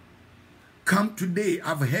heart. Come today.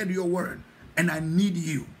 I've heard your word and I need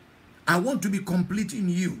you. I want to be complete in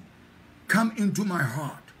you. Come into my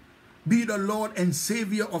heart. Be the Lord and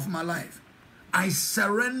Savior of my life. I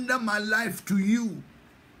surrender my life to you.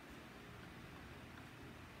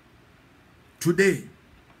 Today,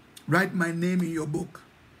 write my name in your book.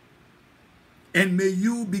 And may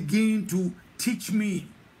you begin to teach me,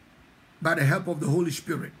 by the help of the Holy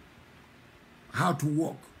Spirit, how to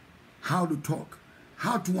walk, how to talk,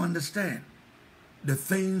 how to understand the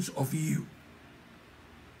things of you.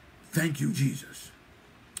 Thank you, Jesus.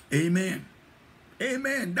 Amen.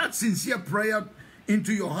 Amen. That sincere prayer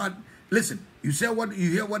into your heart. Listen, you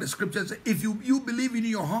hear what the scripture says. If you believe in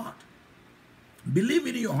your heart,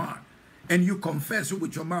 and you confess it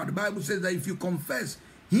with your mouth. The Bible says that if you confess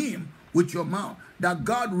him with your mouth, that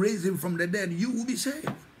God raised him from the dead, you will be saved.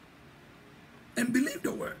 And believe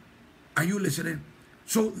the word. Are you listening?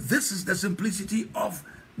 So this is the simplicity of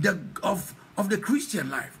the Christian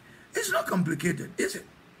life. It's not complicated, is it?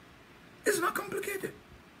 It's not complicated.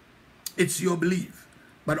 It's your belief.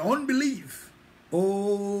 But unbelief,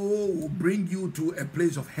 will bring you to a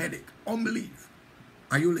place of headache. Unbelief.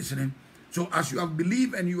 Are you listening? So as you have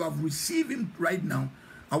believed and you have received him right now,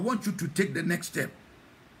 I want you to take the next step.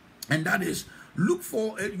 And that is, look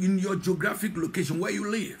for, in your geographic location where you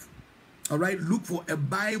live, all right, look for a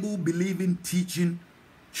Bible-believing teaching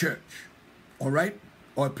church, all right,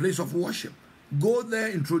 or a place of worship. Go there,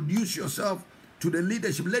 introduce yourself to the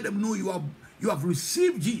leadership. Let them know you have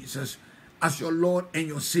received Jesus as your Lord and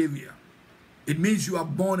your Savior. It means you are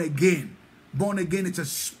born again. Born again, it's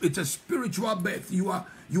a spiritual birth. You are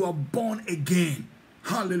born again.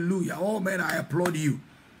 Hallelujah. Oh man, I applaud you.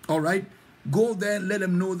 All right. Go there, let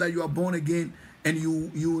them know that you are born again, and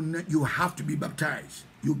you have to be baptized.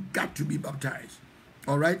 You got to be baptized.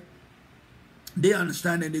 All right. They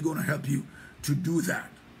understand, and they're going to help you to do that.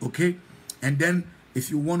 Okay. And then if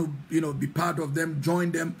you want to, be part of them,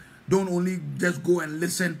 join them. Don't only just go and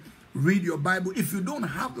listen. Read your Bible. If you don't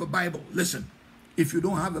have a Bible, listen. If you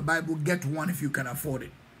don't have a Bible, get one if you can afford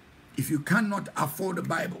it. If you cannot afford a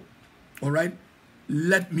Bible, all right,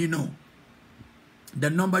 let me know. The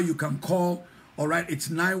number you can call, all right, it's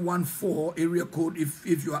 914 area code.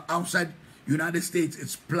 If you are outside United States,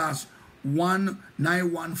 it's +1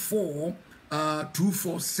 914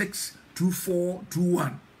 246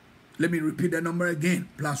 2421. Let me repeat the number again.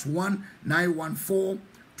 +1 914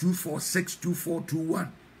 246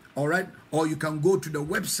 2421. All right, or you can go to the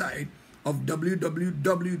website of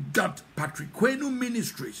www.Quainoo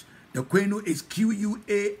Ministries. The Quainoo is Quainoo,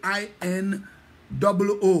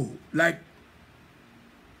 like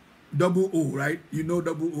double O, right? You know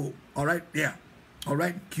double O. All right, yeah. All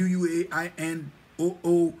right,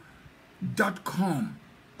 Quainoo.com.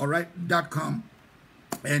 All right, .com,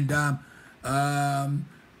 and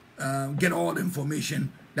get all the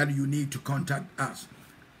information that you need to contact us.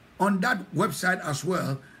 On that website as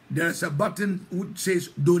well, there's a button which says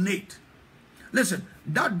donate. Listen,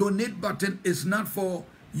 that donate button is not for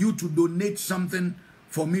you to donate something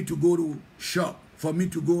for me to go to shop, for me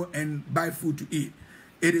to go and buy food to eat.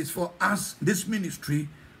 It is for us, this ministry,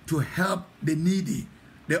 to help the needy,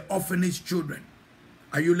 the orphanage children.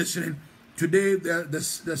 Are you listening? Today, the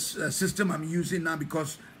system I'm using now,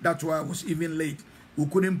 because that's why I was even late, we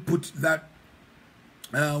couldn't put that,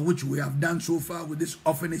 which we have done so far with this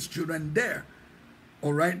orphanage children there.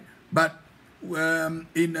 All right? But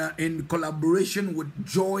in collaboration with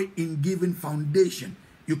Joy in Giving Foundation,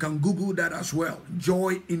 you can Google that as well.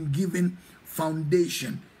 Joy in Giving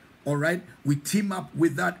Foundation. All right, we team up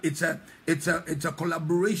with that. It's a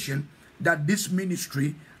collaboration that this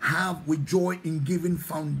ministry have with Joy in Giving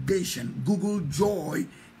Foundation. Google Joy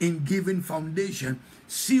in Giving Foundation.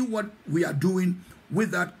 See what we are doing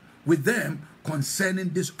with them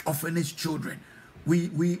concerning these orphanage children.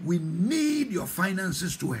 We need your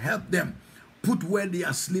finances to help them put where they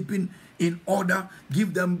are sleeping in order,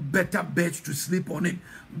 give them better beds to sleep on it,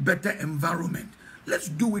 better environment. Let's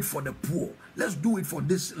do it for the poor. Let's do it for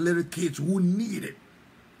these little kids who need it.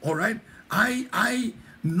 All right? I'm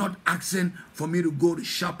not asking for me to go to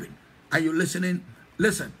shopping. Are you listening?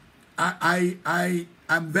 Listen,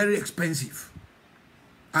 I'm very expensive.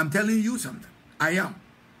 I'm telling you something. I am.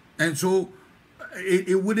 And so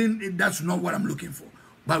that's not what I'm looking for.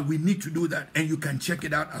 But we need to do that. And you can check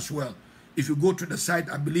it out as well. If you go to the site,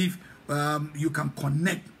 I believe you can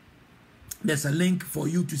connect. There's a link for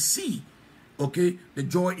you to see, okay, the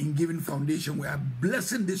Joy in Giving Foundation. We are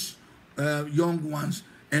blessing these young ones,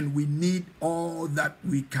 and we need all that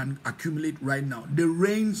we can accumulate right now. The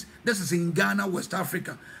rains, this is in Ghana, West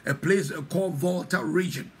Africa, a place called Volta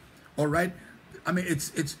region. All right, I mean,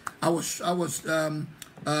 I was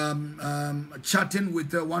chatting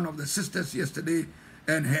with one of the sisters yesterday,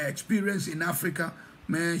 and her experience in Africa.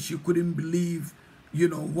 Man, she couldn't believe,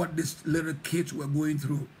 what these little kids were going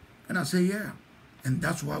through. And I say, yeah. And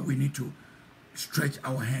that's why we need to stretch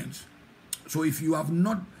our hands. So if you are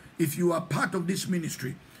part of this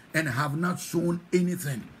ministry and have not sown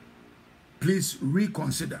anything, please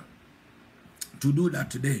reconsider to do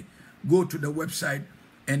that today. Go to the website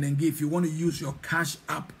and then give. If you want to use your Cash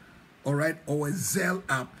app, all right, or a Zelle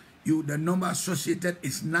app, the number associated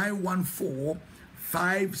is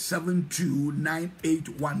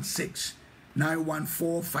 914-572-9816.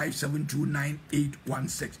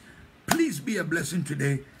 914-572-9816. Please be a blessing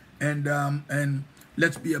today, and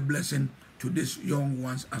let's be a blessing to these young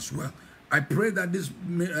ones as well. I pray that this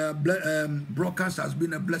broadcast has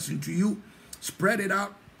been a blessing to you. Spread it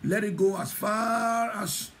out. Let it go as far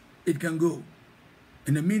as it can go.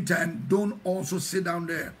 In the meantime, don't also sit down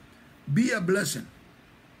there. Be a blessing.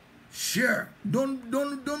 Share.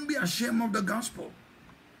 Don't be ashamed of the gospel.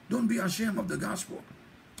 Don't be ashamed of the gospel.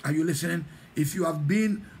 Are you listening? If you have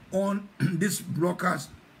been on this broadcast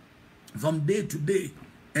from day to day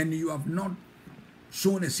and you have not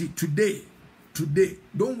sown a seed today,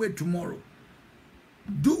 don't wait tomorrow.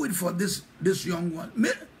 Do it for this young one.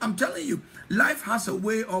 I'm telling you, life has a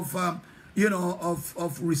way of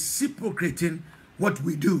of reciprocating what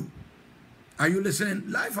we do. Are you listening?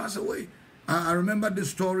 Life has a way. I remember the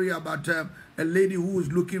story about a lady who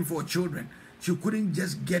was looking for children. She couldn't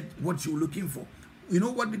just get what she was looking for. You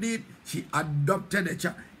know what they did? She adopted a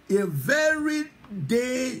child. A very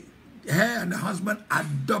day her and the husband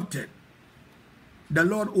adopted, the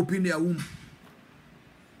Lord opened their womb.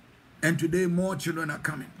 And today more children are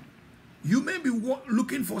coming. You may be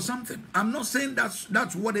looking for something. I'm not saying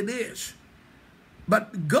that's what it is.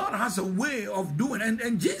 But God has a way of doing it.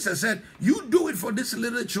 And Jesus said, you do it for these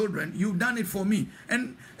little children. You've done it for me.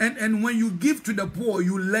 And when you give to the poor,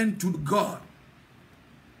 you lend to God.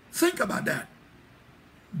 Think about that.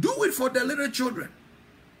 Do it for the little children.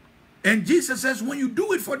 And Jesus says, when you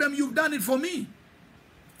do it for them, you've done it for me.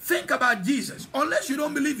 Think about Jesus, unless you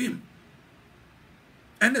don't believe him.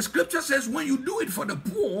 And the scripture says, when you do it for the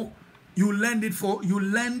poor, you lend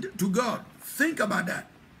to God. Think about that.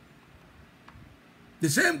 The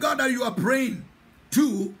same God that you are praying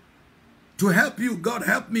to help you, God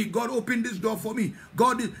help me, God open this door for me.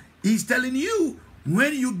 He's telling you,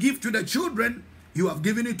 when you give to the children, you have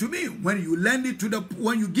given it to me. When you give to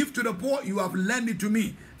the poor, you have lent it to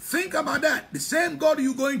me. Think about that. The same God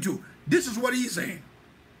you're going to. This is what he's saying.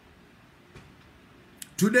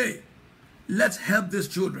 Today, let's help these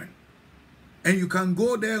children. And you can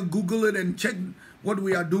go there, Google it, and check what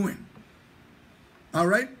we are doing. All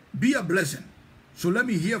right? Be a blessing. So let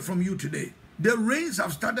me hear from you today. The rains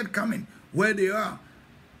have started coming where they are.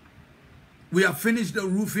 We have finished the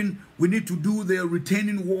roofing. We need to do the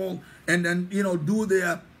retaining wall and then, do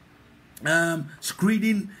their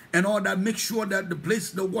screening and all that. Make sure that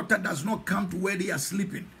the water does not come to where they are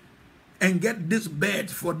sleeping. And get this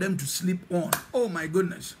bed for them to sleep on. Oh my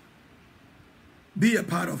goodness. Be a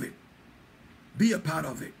part of it. Be a part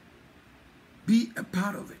of it. Be a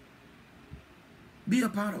part of it. Be a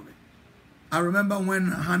part of it. I remember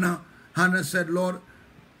when Hannah said, Lord,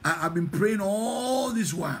 I've been praying all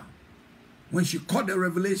this while. When she caught the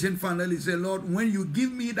revelation, finally said, Lord, when you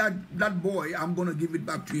give me that boy, I'm going to give it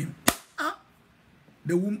back to him.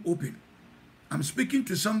 The womb opened. I'm speaking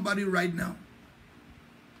to somebody right now.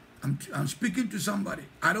 I'm speaking to somebody.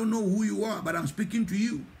 I don't know who you are, but I'm speaking to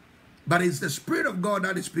you. But it's the Spirit of God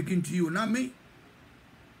that is speaking to you, not me.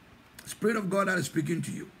 Spirit of God that is speaking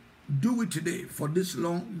to you. Do it today for these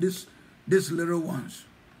little ones.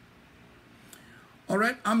 All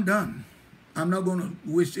right, I'm done. I'm not going to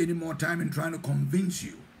waste any more time in trying to convince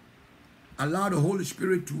you. Allow the Holy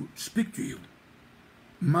Spirit to speak to you.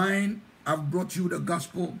 Mine, I've brought you the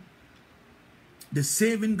gospel, the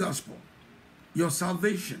saving gospel. Your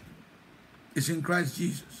salvation is in Christ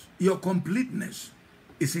Jesus. Your completeness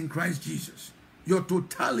is in Christ Jesus. Your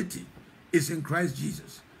totality is in Christ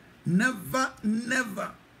Jesus. Never,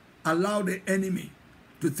 never allow the enemy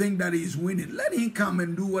to think that he is winning. Let him come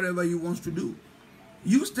and do whatever he wants to do.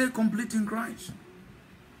 You stay complete in Christ.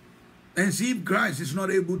 And see if Christ is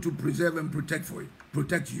not able to preserve and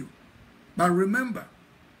protect you. But remember,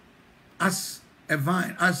 as a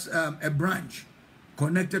vine, as a branch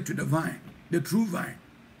connected to the vine, the true vine,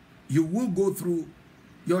 you will go through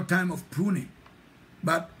your time of pruning.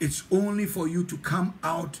 But it's only for you to come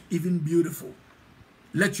out even beautiful.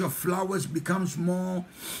 Let your flowers become more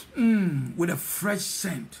with a fresh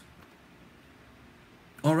scent.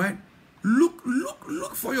 All right? Look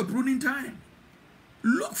for your pruning time.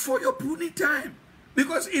 Look for your pruning time.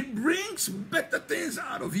 Because it brings better things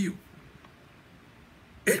out of you.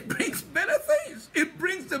 It brings better things. It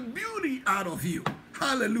brings the beauty out of you.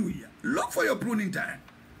 Hallelujah. Look for your pruning time.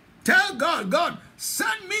 Tell God, God,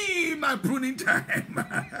 send me my pruning time.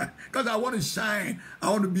 Because I want to shine.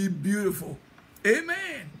 I want to be beautiful.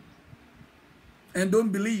 Amen. And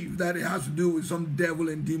don't believe that it has to do with some devil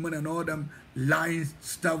and demon and all them lying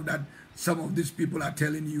stuff that some of these people are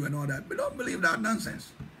telling you and all that. But don't believe that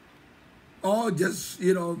nonsense. Or just,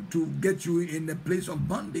 to get you in a place of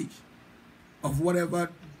bondage of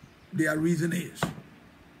whatever their reason is.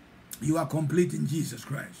 You are complete in Jesus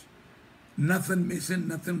Christ. Nothing missing,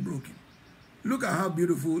 nothing broken. Look at how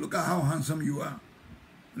beautiful, look at how handsome you are.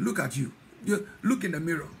 Look at you. Look in the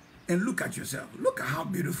mirror and look at yourself. Look at how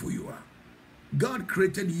beautiful you are. God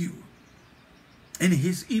created you in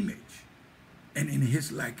his image and in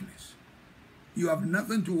his likeness. You have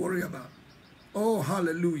nothing to worry about. Oh,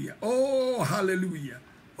 hallelujah. Oh, hallelujah.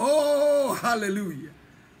 Oh, hallelujah.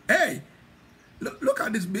 Hey, look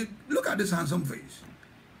at this handsome face.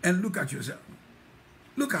 And look at yourself.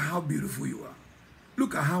 Look at how beautiful you are.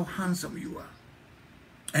 Look at how handsome you are.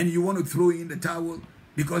 And you want to throw in the towel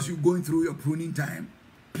because you're going through your pruning time.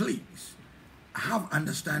 Please, have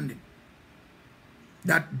understanding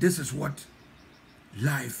that this is what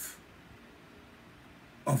life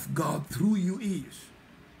of God through you is.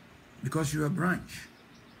 Because you're a branch.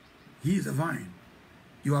 He is a vine.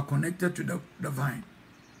 You are connected to the vine.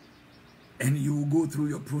 And you will go through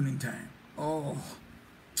your pruning time. Oh,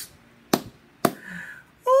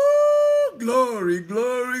 glory,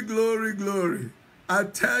 glory, glory, glory. I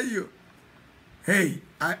tell you, hey,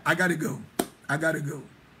 I got to go. I got to go.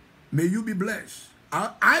 May you be blessed.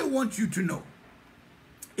 I want you to know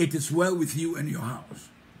it is well with you and your house.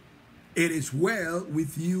 It is well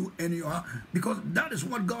with you and your house. Because that is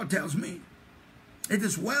what God tells me. It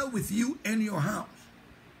is well with you and your house.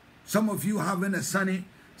 Some of you having a sunny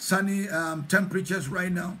temperatures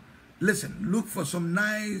right now. Listen, look for some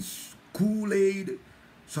nice Kool-Aid,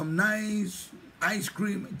 some nice ice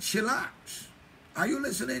cream. Chillax. Are you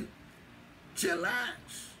listening?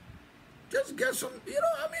 Chillax. Just get some,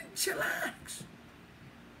 chillax.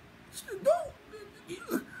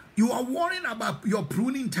 Don't. You are worrying about your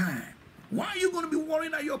pruning time. Why are you going to be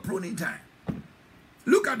worrying at your pruning time?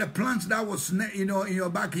 Look at the plants that was, in your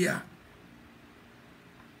backyard.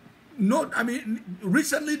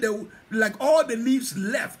 Recently, like all the leaves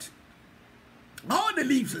left. All the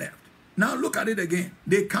leaves left. Now look at it again.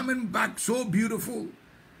 They're coming back so beautiful,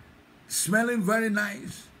 smelling very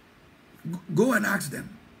nice. Go and ask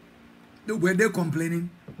them. Were they complaining?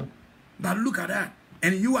 But look at that.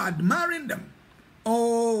 And you are admiring them.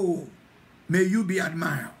 Oh, may you be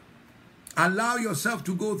admired. Allow yourself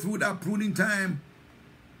to go through that pruning time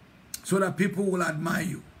so that people will admire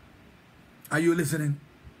you. Are you listening?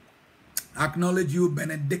 Acknowledge you,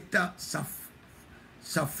 Benedicta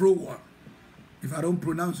Safroa. If I don't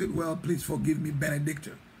pronounce it well, please forgive me,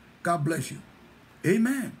 Benedicta. God bless you.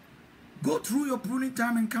 Amen. Go through your pruning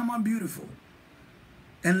time and come out beautiful.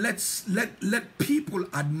 And let people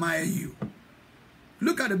admire you.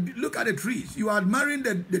 Look at the trees. You are admiring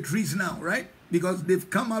the trees now, right? Because they've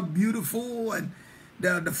come out beautiful and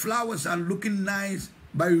the flowers are looking nice.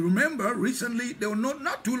 But remember, recently, they were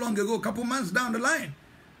not too long ago, a couple months down the line,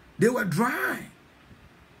 they were dry.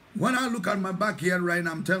 When I look at my backyard right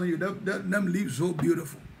now, I'm telling you, them leaves so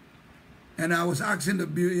beautiful. And I was asking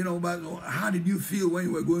about how did you feel when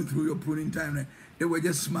you were going through your pruning time? And they were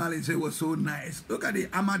just smiling, saying it was so nice. Look at it.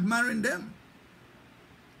 I'm admiring them.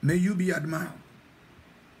 May you be admired.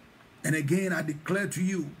 And again, I declare to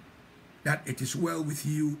you that it is well with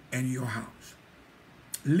you and your house.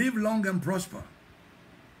 Live long and prosper.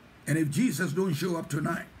 And if Jesus don't show up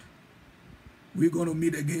tonight, we're going to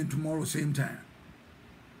meet again tomorrow, same time.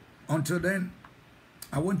 Until then,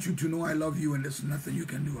 I want you to know I love you and there's nothing you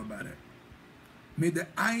can do about it. May the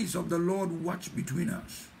eyes of the Lord watch between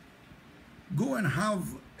us. Go and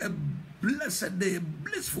have a blessed day, a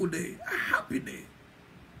blissful day, a happy day.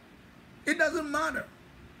 It doesn't matter.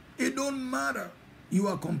 It don't matter. You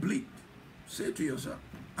are complete. Say to yourself,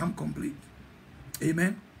 I'm complete.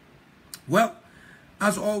 Amen. Well,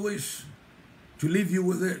 as always, to leave you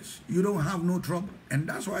with this, you don't have no trouble. And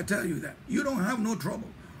that's why I tell you that. You don't have no trouble.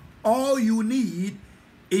 All you need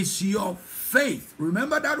is your faith.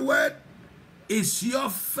 Remember that word? It's your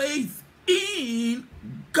faith in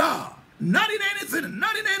God. Not in anything,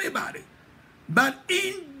 not in anybody, but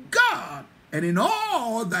in God. And in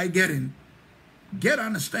all thy getting, get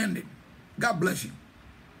understanding. God bless you.